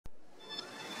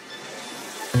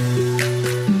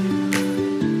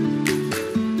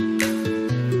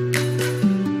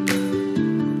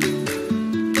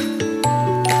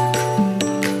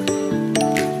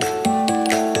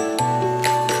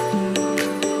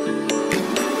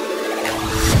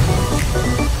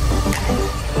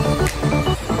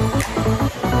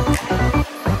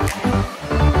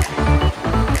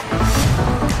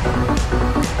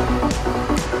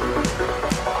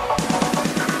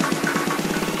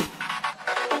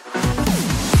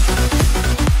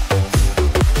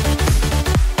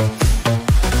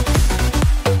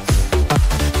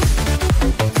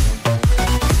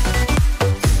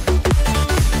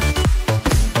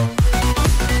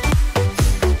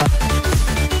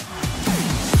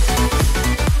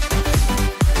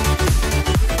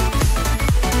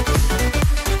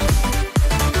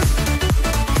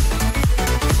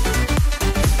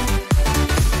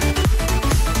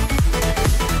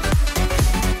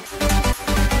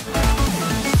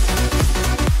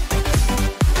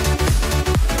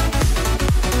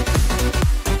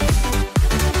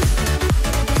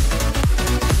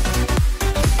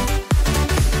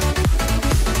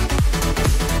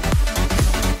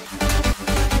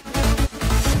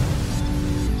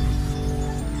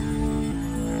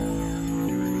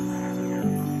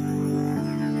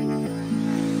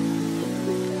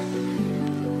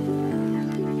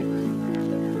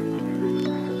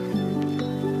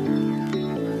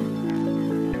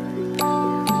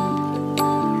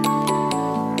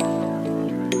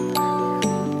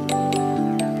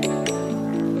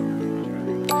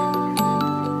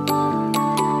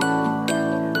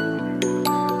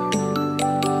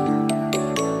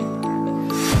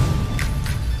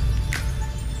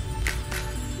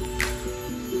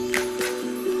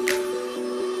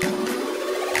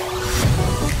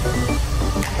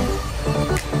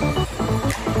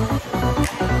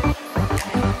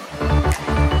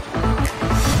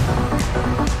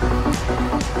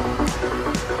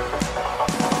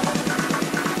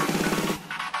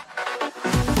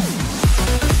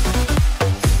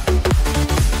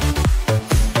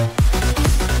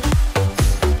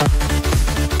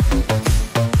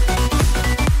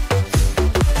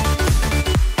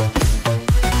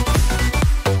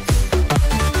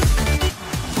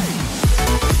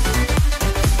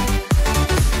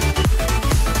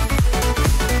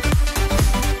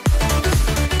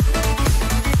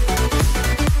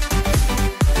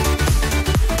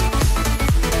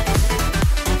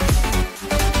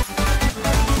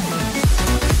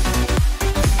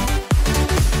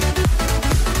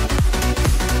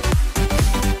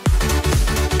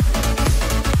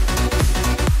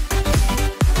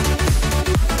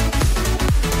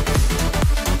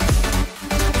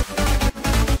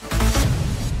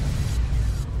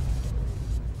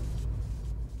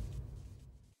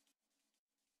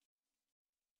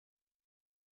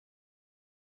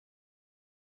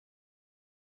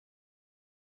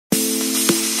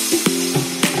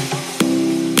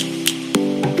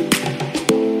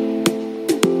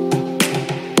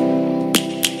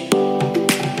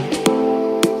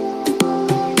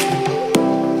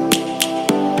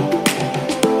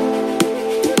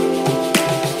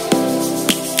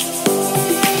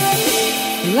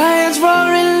Lions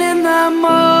roaring in the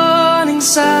morning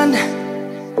sun,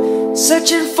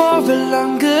 searching for a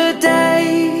longer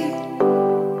day.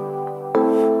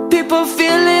 People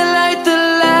feeling like the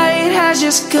light has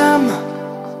just come.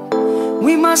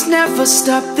 We must never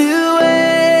stop the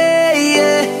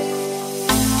way.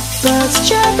 Birds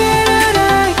chirping and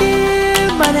I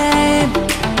hear my name,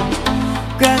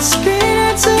 grasping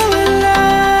into a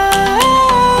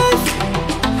life.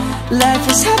 Life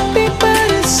is happy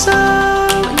but it's so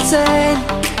insane.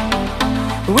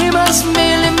 We must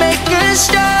merely make a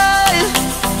start.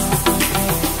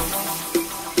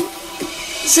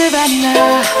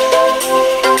 Savannah,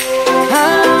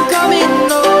 I'm coming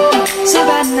home.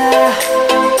 Savannah,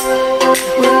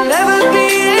 we'll never be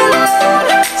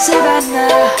alone.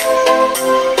 Savannah,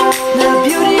 the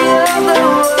beauty of the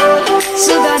world.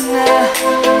 Savannah,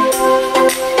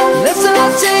 let's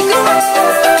all take a walk.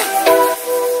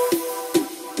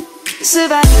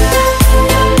 Savannah.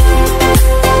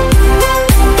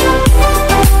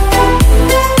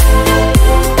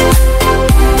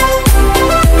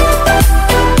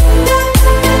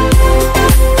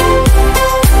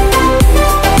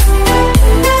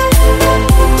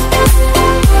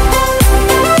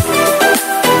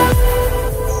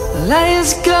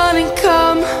 Lion's gonna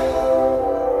come.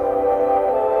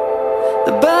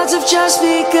 The birds have just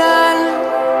begun.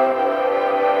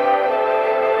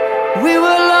 We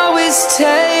will always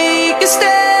take a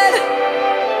stand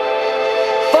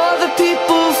for the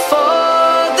people,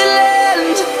 for the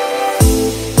land.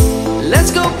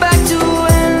 Let's go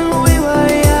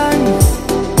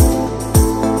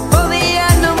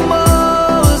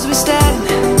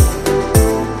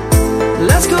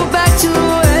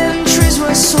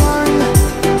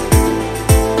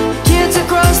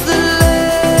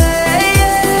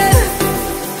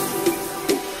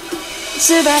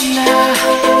about now.